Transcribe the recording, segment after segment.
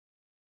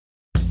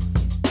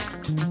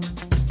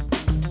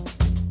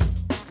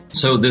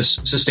So this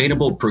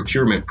sustainable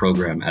procurement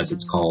program, as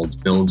it's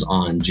called, builds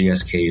on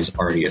GSK's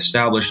already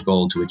established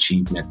goal to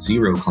achieve net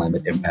zero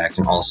climate impact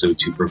and also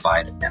to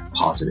provide a net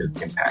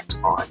positive impact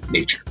on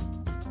nature.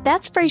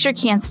 That's Fraser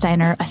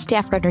Kansteiner, a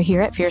staff writer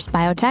here at Fierce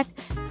Biotech.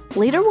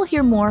 Later, we'll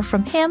hear more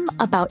from him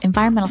about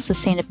environmental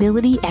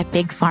sustainability at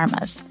big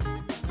pharmas.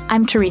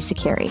 I'm Teresa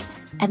Carey,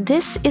 and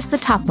this is The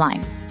Top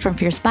Line from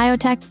Fierce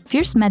Biotech,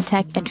 Fierce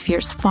MedTech, and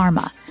Fierce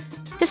Pharma.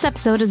 This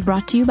episode is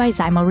brought to you by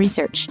Zymo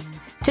Research.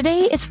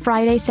 Today is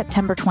Friday,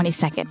 September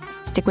 22nd.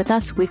 Stick with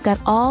us. We've got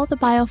all the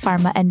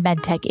biopharma and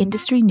medtech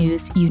industry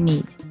news you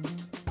need.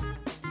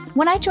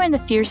 When I joined the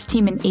Fierce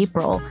team in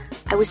April,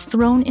 I was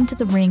thrown into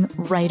the ring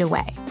right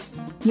away.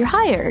 You're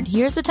hired.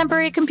 Here's a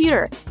temporary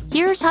computer.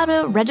 Here's how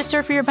to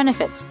register for your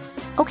benefits.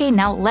 Okay,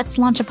 now let's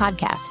launch a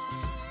podcast.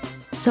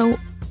 So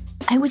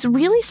I was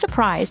really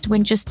surprised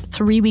when just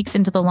 3 weeks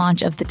into the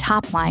launch of The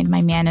Top Line,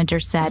 my manager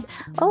said,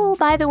 "Oh,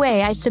 by the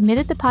way, I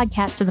submitted the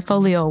podcast to the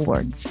Folio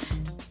Awards."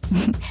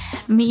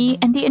 Me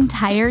and the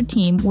entire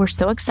team were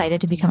so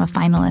excited to become a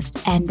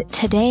finalist, and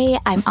today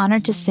I'm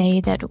honored to say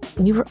that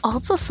we were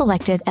also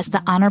selected as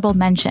the honorable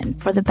mention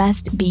for the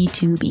best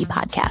B2B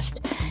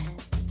podcast.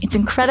 It's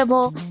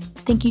incredible.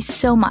 Thank you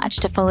so much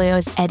to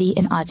Folio's Eddie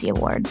and Ozzy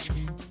Awards.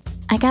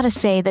 I gotta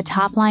say, The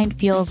Top Line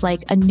feels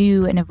like a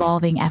new and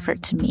evolving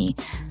effort to me,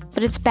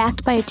 but it's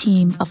backed by a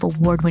team of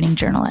award-winning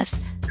journalists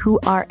who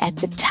are at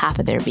the top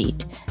of their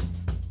beat.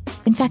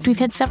 In fact, we've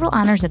had several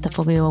honors at the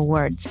Folio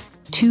Awards.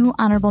 2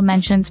 honorable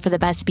mentions for the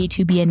best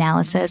B2B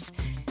analysis.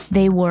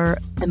 They were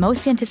the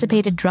most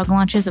anticipated drug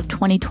launches of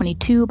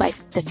 2022 by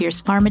the Fierce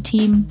Pharma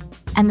team,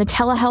 and the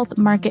telehealth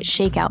market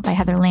shakeout by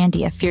Heather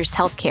Landy of Fierce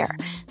Healthcare.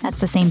 That's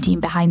the same team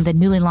behind the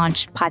newly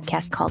launched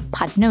podcast called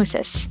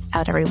Podnosis,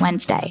 out every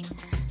Wednesday.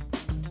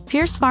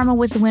 Fierce Pharma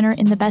was the winner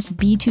in the best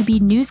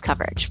B2B news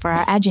coverage for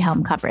our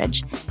Aduhelm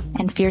coverage,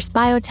 and Fierce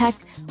Biotech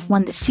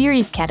won the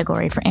series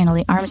category for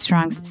Annalie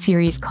Armstrong's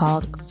series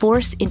called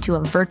Force into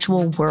a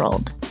Virtual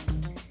World.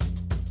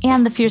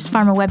 And the Fierce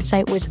Pharma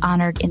website was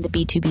honored in the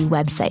B2B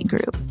website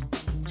group.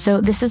 So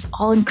this is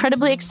all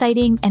incredibly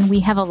exciting, and we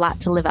have a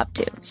lot to live up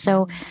to.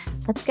 So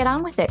let's get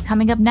on with it.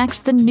 Coming up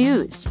next, the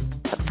news.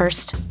 But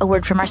first, a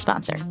word from our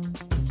sponsor.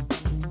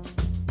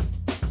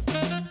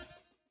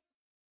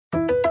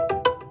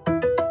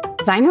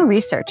 Zymo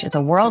Research is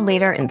a world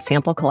leader in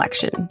sample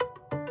collection.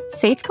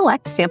 Safe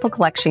Collect sample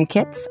collection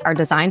kits are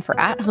designed for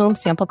at-home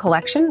sample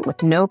collection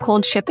with no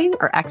cold shipping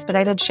or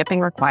expedited shipping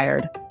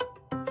required.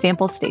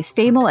 Samples stay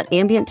stable at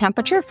ambient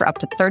temperature for up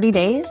to 30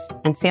 days,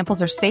 and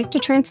samples are safe to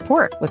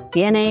transport with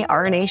DNA,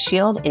 RNA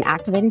shield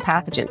inactivating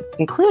pathogens,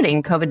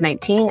 including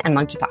COVID-19 and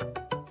monkeypox.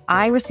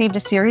 I received a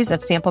series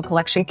of sample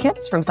collection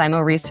kits from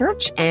Zymo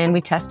Research, and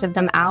we tested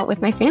them out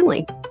with my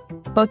family.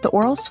 Both the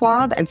oral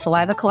swab and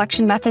saliva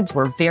collection methods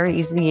were very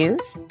easy to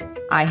use.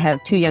 I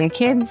have 2 young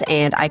kids,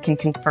 and I can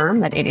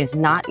confirm that it is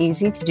not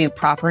easy to do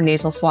proper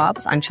nasal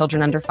swabs on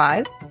children under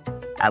 5.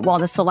 While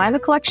the saliva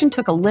collection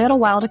took a little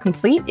while to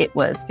complete, it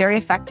was very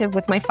effective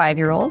with my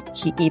 5-year-old.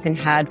 He even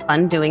had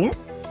fun doing it.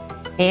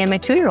 And my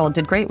 2-year-old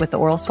did great with the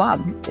oral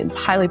swab. It's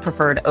highly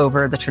preferred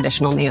over the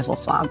traditional nasal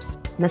swabs.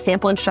 The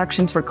sample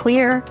instructions were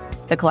clear,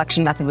 the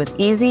collection method was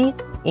easy,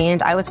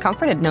 and I was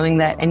comforted knowing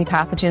that any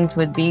pathogens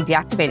would be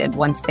deactivated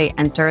once they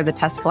enter the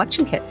test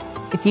collection kit.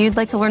 If you'd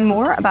like to learn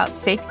more about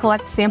Safe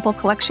Collect sample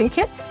collection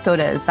kits, go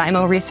to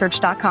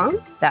zymoresearch.com.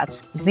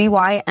 That's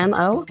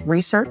ZYMO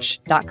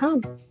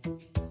research.com.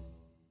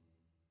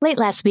 Late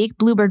last week,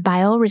 Bluebird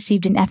Bio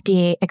received an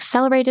FDA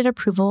accelerated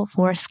approval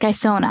for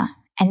Skysona.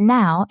 And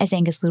now, as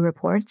Angus Liu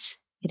reports,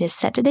 it is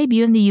set to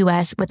debut in the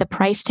U.S. with a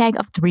price tag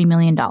of $3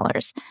 million.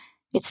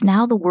 It's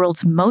now the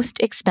world's most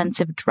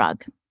expensive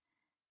drug.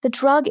 The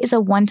drug is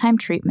a one-time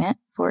treatment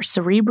for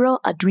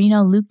cerebral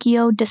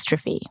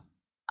adrenoleukodystrophy,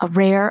 a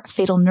rare,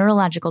 fatal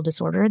neurological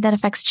disorder that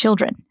affects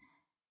children.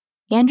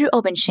 Andrew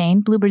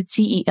Obenshain, Bluebird's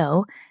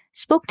CEO,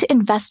 spoke to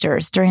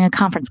investors during a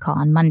conference call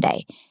on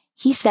Monday.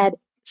 He said,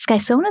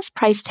 Skysona's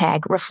price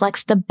tag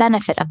reflects the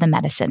benefit of the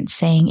medicine,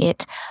 saying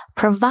it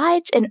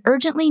provides an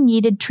urgently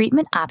needed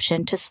treatment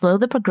option to slow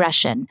the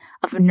progression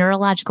of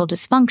neurological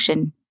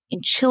dysfunction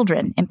in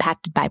children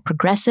impacted by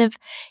progressive,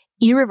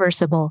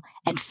 irreversible,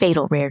 and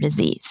fatal rare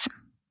disease.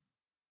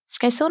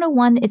 Skysona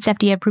won its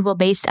FDA approval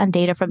based on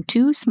data from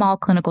 2 small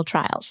clinical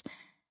trials.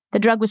 The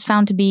drug was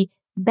found to be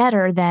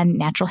better than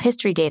natural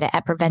history data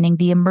at preventing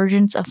the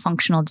emergence of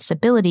functional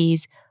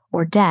disabilities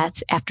or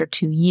death after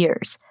 2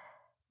 years.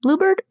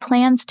 Bluebird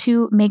plans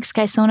to make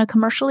Skysona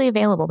commercially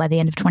available by the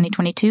end of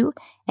 2022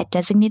 at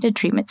designated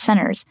treatment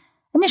centers,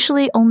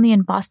 initially only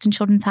in Boston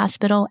Children's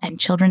Hospital and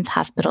Children's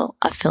Hospital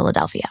of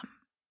Philadelphia.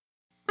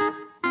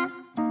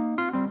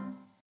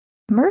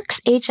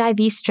 Merck's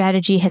HIV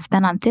strategy has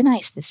been on thin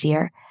ice this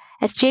year.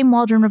 As Jane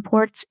Waldron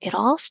reports, it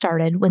all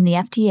started when the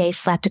FDA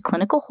slapped a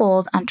clinical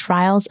hold on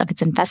trials of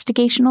its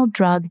investigational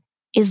drug,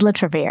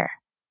 islatravir.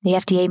 The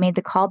FDA made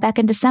the call back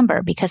in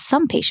December because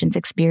some patients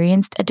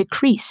experienced a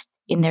decrease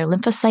in their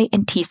lymphocyte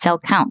and T-cell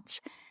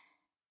counts.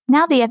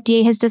 Now the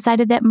FDA has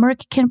decided that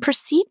Merck can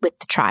proceed with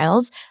the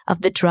trials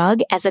of the drug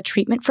as a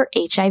treatment for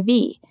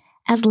HIV,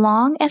 as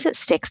long as it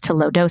sticks to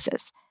low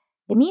doses.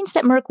 It means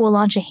that Merck will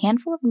launch a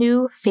handful of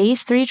new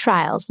phase 3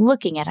 trials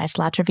looking at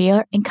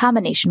islatravir in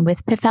combination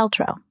with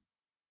Pifeltro,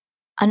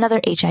 another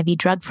HIV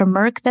drug from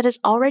Merck that is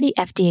already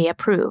FDA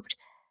approved.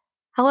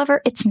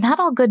 However, it's not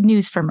all good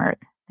news for Merck.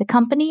 The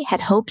company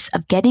had hopes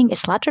of getting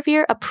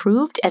islatravir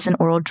approved as an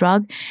oral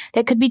drug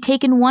that could be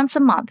taken once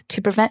a month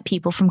to prevent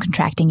people from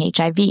contracting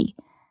HIV.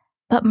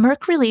 But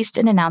Merck released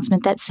an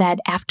announcement that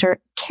said after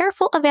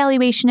careful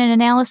evaluation and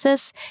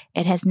analysis,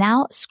 it has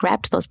now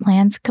scrapped those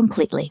plans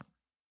completely.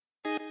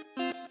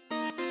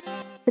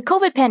 The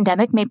COVID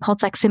pandemic made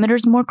pulse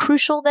oximeters more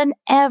crucial than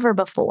ever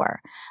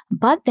before,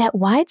 but that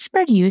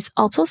widespread use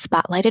also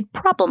spotlighted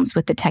problems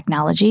with the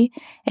technology.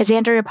 As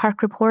Andrea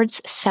Park reports,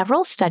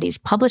 several studies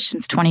published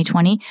since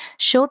 2020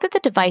 show that the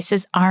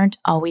devices aren't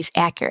always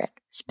accurate,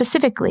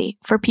 specifically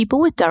for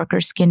people with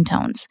darker skin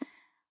tones.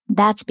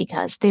 That's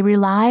because they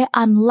rely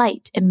on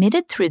light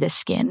emitted through the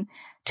skin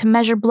to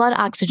measure blood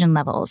oxygen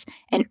levels,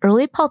 and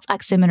early pulse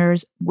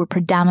oximeters were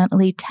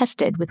predominantly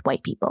tested with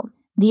white people.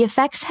 The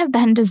effects have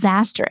been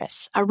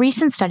disastrous. A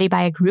recent study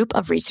by a group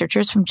of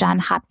researchers from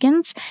Johns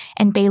Hopkins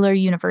and Baylor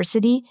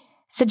University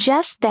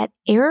suggests that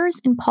errors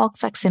in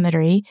pulse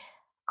oximetry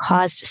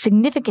caused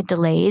significant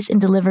delays in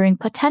delivering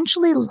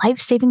potentially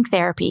life-saving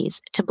therapies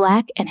to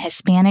Black and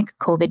Hispanic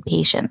COVID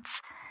patients.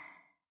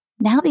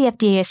 Now the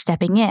FDA is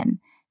stepping in.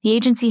 The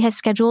agency has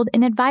scheduled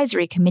an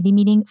advisory committee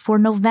meeting for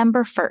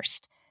November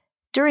 1st.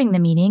 During the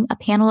meeting, a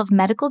panel of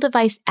medical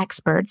device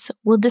experts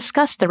will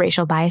discuss the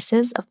racial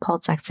biases of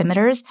pulse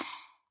oximeters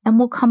and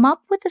will come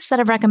up with a set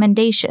of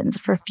recommendations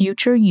for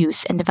future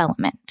use and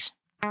development.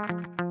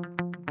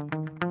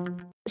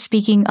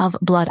 Speaking of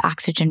blood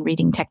oxygen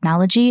reading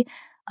technology,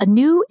 a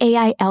new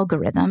AI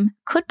algorithm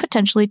could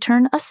potentially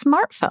turn a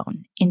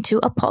smartphone into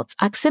a pulse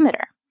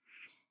oximeter.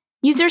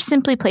 Users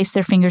simply place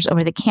their fingers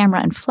over the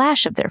camera and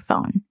flash of their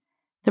phone.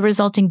 The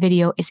resulting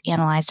video is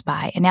analyzed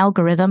by an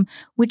algorithm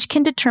which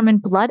can determine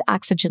blood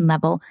oxygen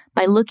level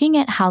by looking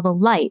at how the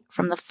light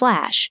from the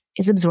flash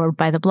is absorbed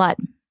by the blood.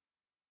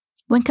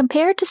 When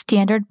compared to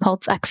standard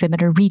pulse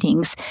oximeter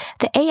readings,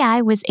 the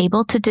AI was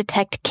able to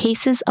detect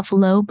cases of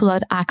low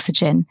blood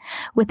oxygen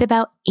with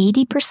about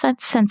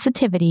 80%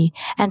 sensitivity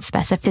and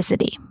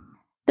specificity.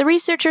 The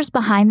researchers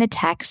behind the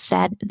tech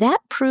said that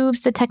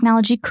proves the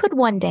technology could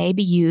one day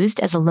be used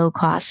as a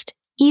low-cost,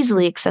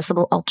 easily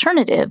accessible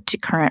alternative to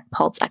current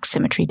pulse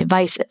oximetry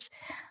devices.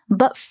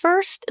 But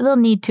first, they'll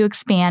need to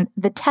expand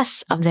the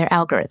tests of their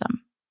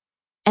algorithm.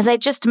 As I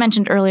just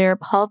mentioned earlier,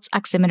 pulse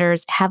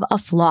oximeters have a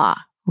flaw: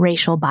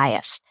 racial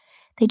bias.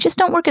 They just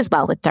don't work as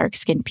well with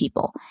dark-skinned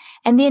people.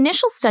 And the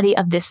initial study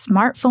of this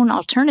smartphone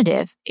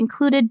alternative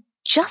included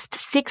just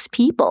 6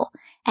 people,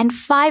 and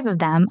 5 of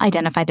them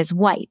identified as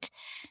white.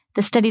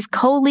 The study's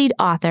co-lead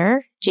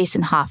author,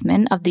 Jason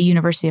Hoffman of the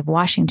University of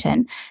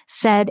Washington,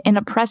 said in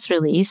a press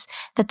release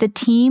that the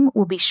team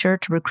will be sure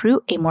to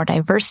recruit a more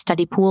diverse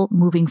study pool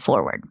moving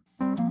forward.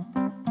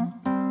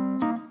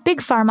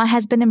 Big Pharma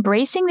has been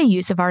embracing the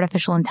use of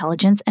artificial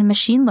intelligence and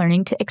machine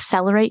learning to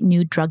accelerate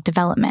new drug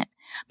development.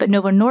 But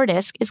Novo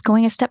Nordisk is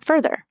going a step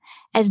further.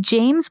 As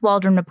James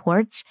Waldron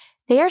reports,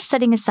 they are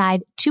setting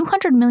aside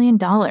 $200 million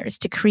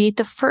to create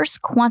the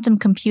first quantum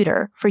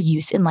computer for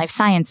use in life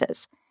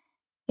sciences.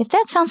 If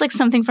that sounds like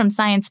something from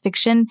science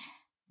fiction,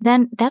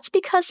 then that's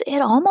because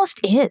it almost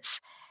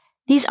is.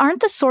 These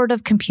aren't the sort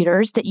of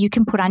computers that you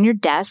can put on your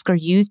desk or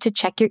use to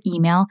check your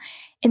email.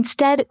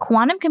 Instead,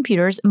 quantum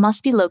computers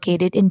must be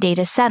located in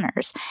data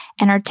centers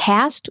and are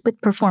tasked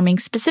with performing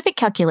specific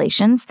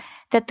calculations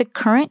that the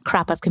current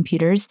crop of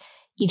computers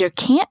either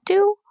can't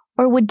do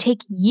or would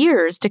take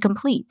years to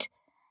complete.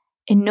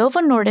 In Novo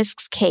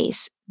Nordisk's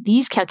case,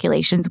 these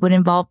calculations would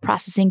involve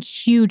processing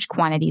huge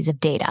quantities of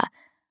data,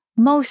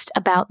 most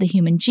about the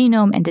human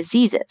genome and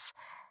diseases.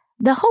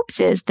 The hopes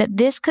is that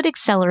this could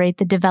accelerate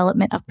the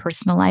development of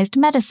personalized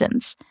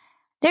medicines.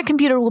 Their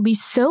computer will be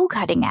so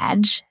cutting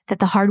edge that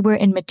the hardware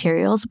and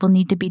materials will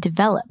need to be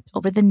developed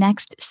over the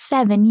next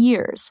 7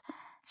 years.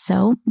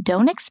 So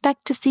don't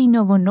expect to see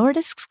Novo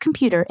Nordisk's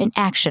computer in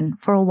action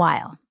for a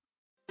while.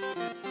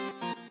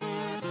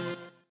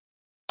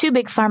 2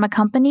 big pharma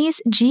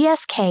companies,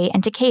 GSK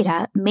and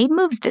Takeda, made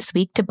moves this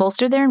week to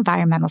bolster their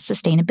environmental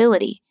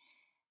sustainability.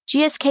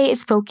 GSK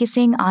is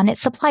focusing on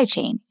its supply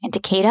chain and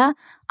Takeda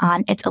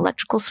on its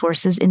electrical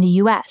sources in the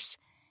U.S.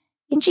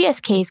 In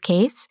GSK's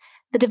case,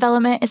 the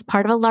development is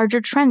part of a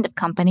larger trend of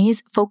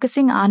companies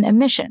focusing on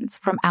emissions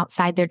from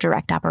outside their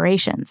direct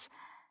operations.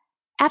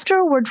 After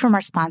a word from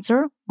our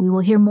sponsor, we will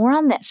hear more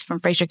on this from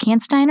Fraser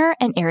Kansteiner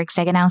and Eric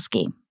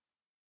Saganowski.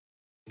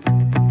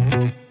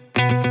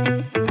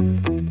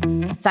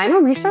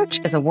 Zymo Research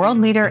is a world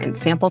leader in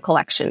sample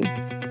collection.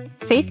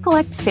 Safe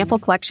Collect sample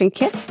collection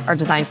kits are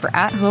designed for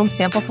at-home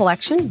sample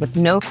collection with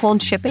no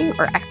cold shipping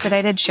or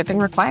expedited shipping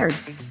required.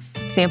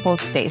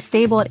 Samples stay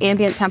stable at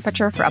ambient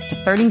temperature for up to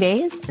 30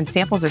 days, and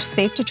samples are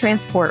safe to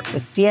transport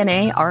with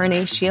DNA,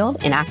 RNA shield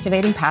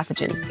inactivating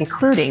pathogens,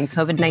 including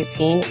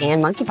COVID-19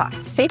 and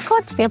monkeypox. Safe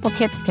Collect sample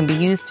kits can be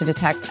used to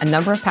detect a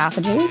number of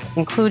pathogens,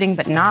 including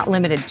but not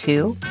limited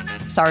to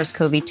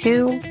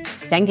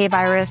SARS-CoV-2, dengue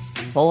virus,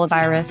 Ebola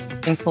virus,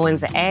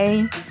 influenza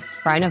A,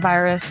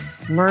 rhinovirus,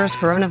 MERS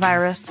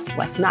coronavirus,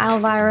 West Nile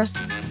virus,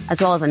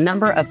 as well as a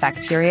number of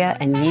bacteria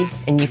and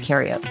yeast and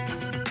eukaryotes.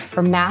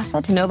 From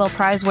NASA to Nobel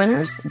Prize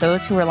winners,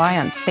 those who rely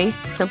on safe,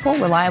 simple,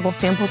 reliable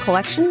sample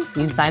collection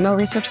use Zymo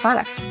Research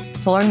products.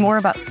 To learn more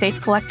about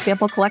Safe Collect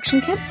sample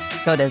collection kits,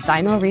 go to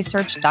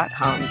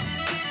zymoresearch.com.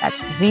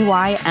 That's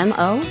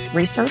ZYMO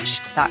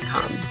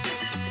research.com.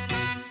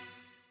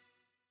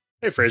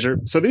 Hey, Fraser.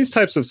 So these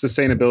types of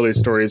sustainability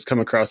stories come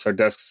across our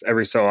desks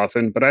every so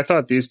often, but I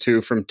thought these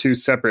two from two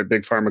separate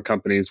big pharma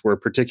companies were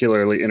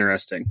particularly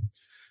interesting.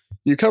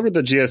 You covered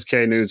the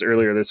GSK news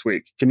earlier this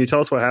week. Can you tell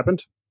us what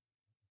happened?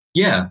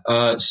 Yeah.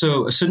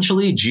 So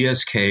essentially,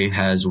 GSK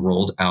has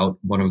rolled out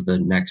one of the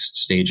next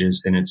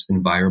stages in its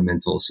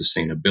environmental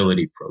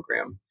sustainability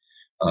program.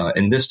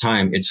 And this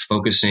time it's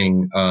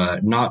focusing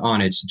not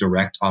on its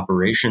direct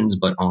operations,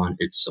 but on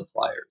its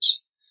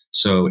suppliers.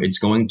 So it's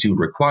going to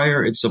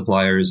require its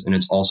suppliers, and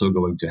it's also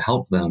going to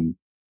help them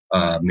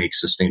make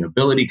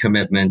sustainability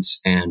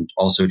commitments and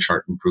also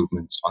chart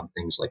improvements on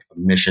things like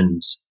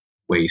emissions,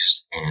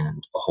 waste,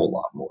 and a whole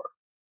lot more.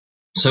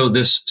 So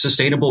this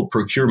sustainable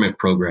procurement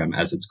program,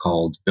 as it's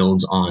called,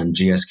 builds on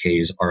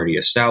GSK's already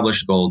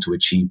established goal to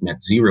achieve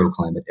net zero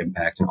climate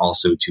impact and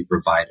also to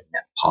provide a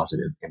net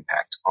positive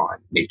impact on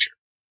nature.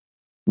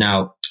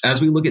 Now,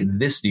 as we look at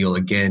this deal,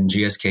 again,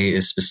 GSK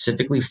is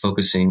specifically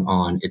focusing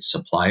on its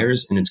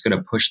suppliers, and it's going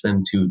to push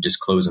them to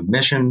disclose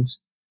emissions,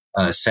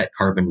 set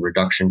carbon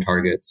reduction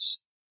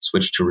targets,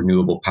 switch to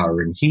renewable power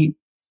and heat,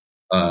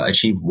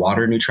 achieve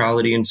water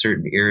neutrality in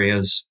certain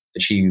areas,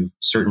 achieve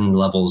certain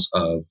levels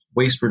of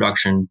waste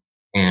reduction,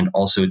 and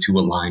also to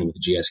align with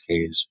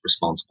GSK's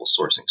responsible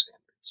sourcing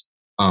standards.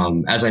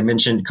 As I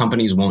mentioned,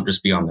 companies won't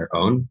just be on their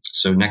own.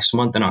 So next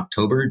month in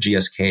October,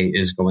 GSK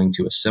is going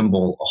to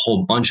assemble a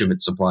whole bunch of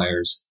its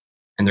suppliers,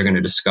 and they're going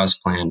to discuss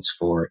plans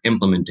for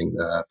implementing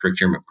the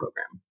procurement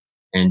program.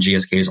 And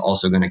GSK is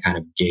also going to kind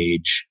of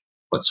gauge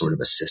what sort of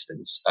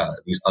assistance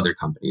these other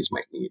companies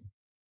might need.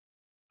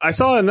 I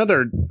saw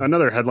another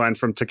headline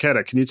from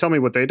Takeda. Can you tell me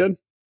what they did?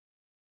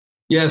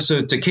 Yeah,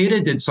 so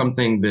Takeda did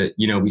something that,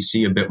 we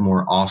see a bit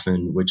more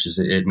often, which is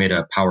it made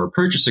a power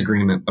purchase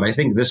agreement. But I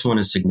think this one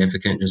is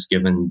significant just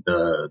given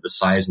the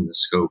size and the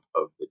scope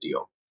of the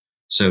deal.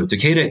 So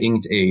Takeda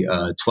inked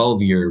a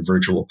 12-year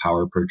virtual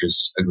power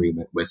purchase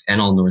agreement with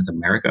Enel North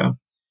America,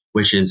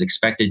 which is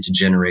expected to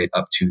generate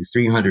up to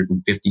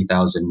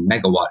 350,000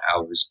 megawatt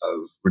hours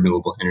of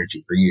renewable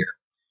energy per year.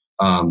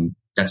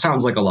 That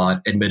sounds like a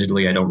lot.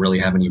 Admittedly, I don't really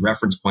have any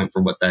reference point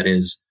for what that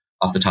is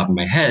off the top of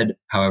my head.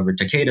 However,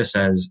 Takeda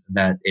says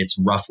that it's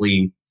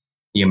roughly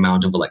the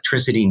amount of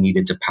electricity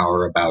needed to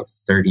power about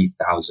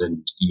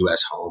 30,000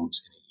 US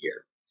homes in a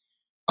year.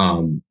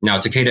 Now,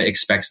 Takeda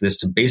expects this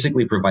to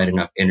basically provide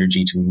enough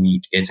energy to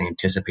meet its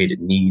anticipated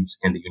needs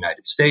in the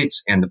United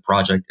States, and the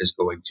project is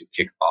going to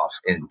kick off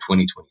in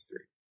 2023.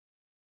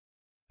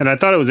 And I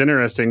thought it was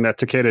interesting that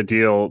Takeda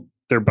deal,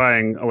 they're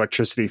buying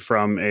electricity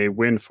from a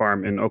wind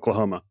farm in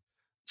Oklahoma.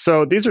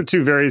 So these are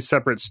two very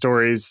separate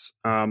stories.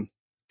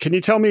 Can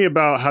you tell me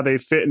about how they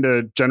fit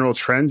into general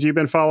trends you've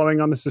been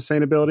following on the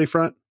sustainability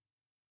front?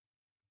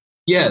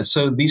 Yeah,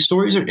 so these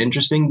stories are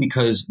interesting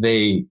because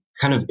they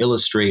kind of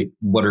illustrate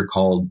what are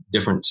called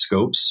different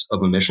scopes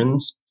of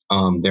emissions.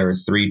 There are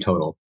 3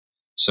 total.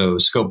 So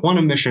scope 1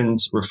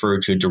 emissions refer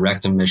to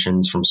direct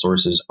emissions from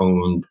sources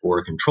owned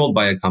or controlled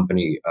by a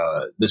company.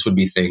 This would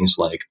be things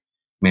like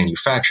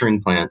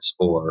manufacturing plants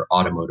or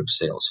automotive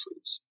sales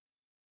fleets.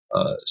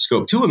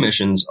 Scope 2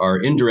 emissions are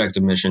indirect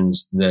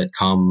emissions that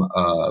come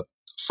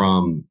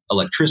from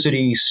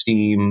electricity,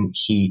 steam,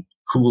 heat,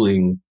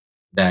 cooling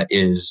that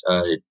is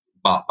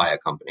bought by a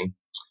company.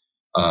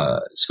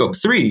 Scope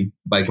 3,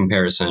 by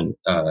comparison,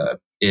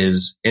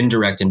 is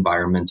indirect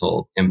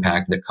environmental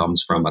impact that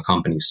comes from a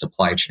company's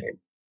supply chain.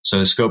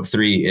 So Scope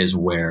 3 is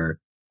where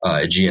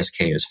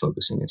GSK is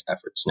focusing its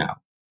efforts now.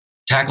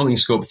 Tackling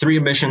Scope 3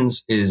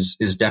 emissions is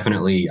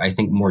definitely, I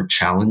think, more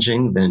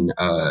challenging than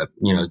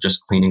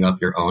just cleaning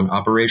up your own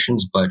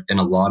operations. But in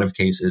a lot of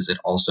cases, it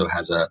also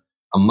has a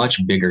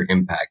much bigger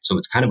impact. So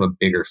it's kind of a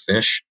bigger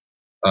fish,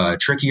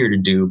 trickier to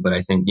do, but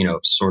I think,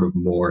 sort of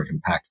more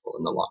impactful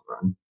in the long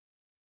run.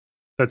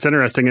 That's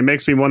interesting. It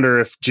makes me wonder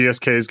if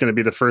GSK is going to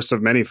be the first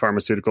of many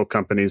pharmaceutical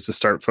companies to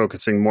start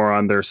focusing more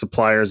on their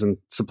suppliers and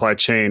supply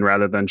chain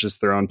rather than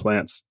just their own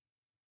plants.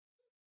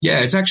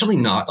 Yeah, it's actually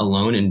not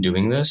alone in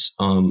doing this.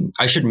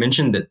 I should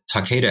mention that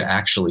Takeda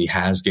actually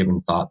has given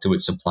thought to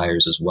its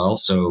suppliers as well.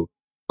 So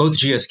both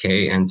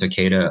GSK and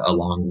Takeda,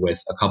 along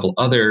with a couple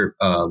other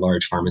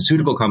large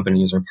pharmaceutical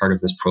companies, are part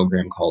of this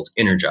program called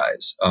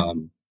Energize.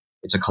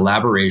 It's a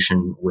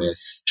collaboration with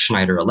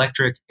Schneider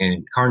Electric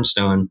and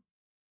Carnstone.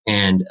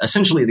 And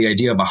essentially, the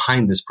idea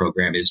behind this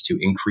program is to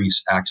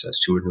increase access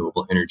to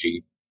renewable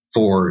energy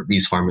for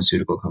these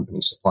pharmaceutical company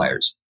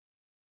suppliers.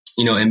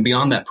 And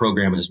beyond that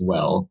program as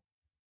well,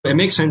 it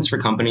makes sense for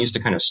companies to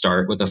kind of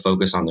start with a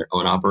focus on their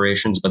own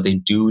operations, but they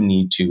do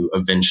need to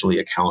eventually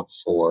account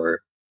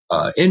for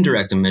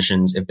indirect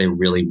emissions if they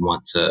really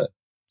want to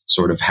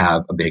sort of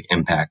have a big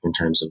impact in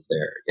terms of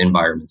their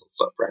environmental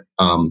footprint.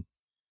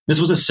 This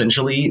was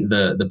essentially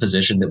the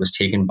position that was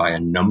taken by a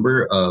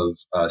number of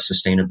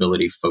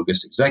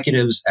sustainability-focused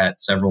executives at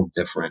several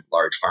different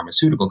large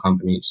pharmaceutical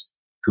companies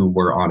who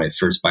were on a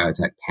Fierce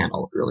Biotech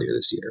panel earlier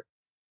this year.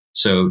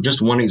 So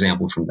just one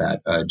example from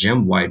that,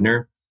 Jim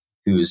Widener,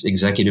 who's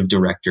executive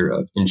director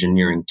of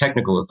Engineering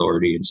Technical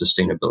Authority and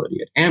Sustainability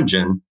at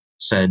Amgen,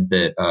 said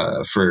that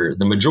for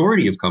the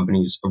majority of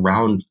companies,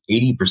 around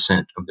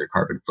 80% of their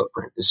carbon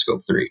footprint is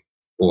Scope 3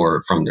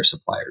 or from their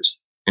suppliers.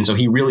 And so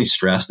he really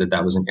stressed that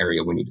that was an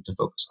area we needed to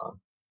focus on.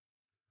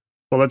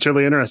 Well, that's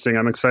really interesting.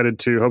 I'm excited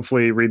to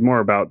hopefully read more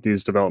about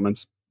these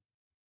developments.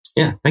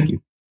 Yeah, thank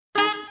you.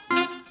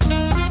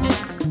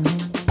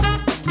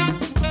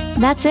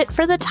 That's it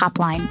for The Top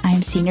Line.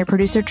 I'm senior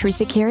producer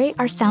Teresa Carey.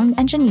 Our sound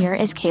engineer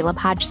is Caleb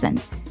Hodgson.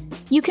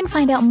 You can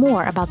find out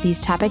more about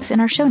these topics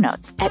in our show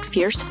notes at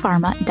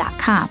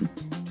fiercepharma.com.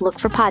 Look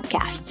for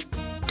podcasts.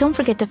 Don't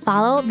forget to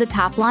follow The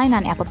Top Line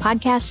on Apple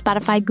Podcasts,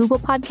 Spotify, Google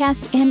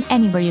Podcasts, and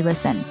anywhere you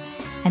listen.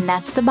 And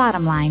that's the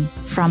bottom line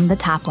from The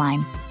Top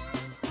Line.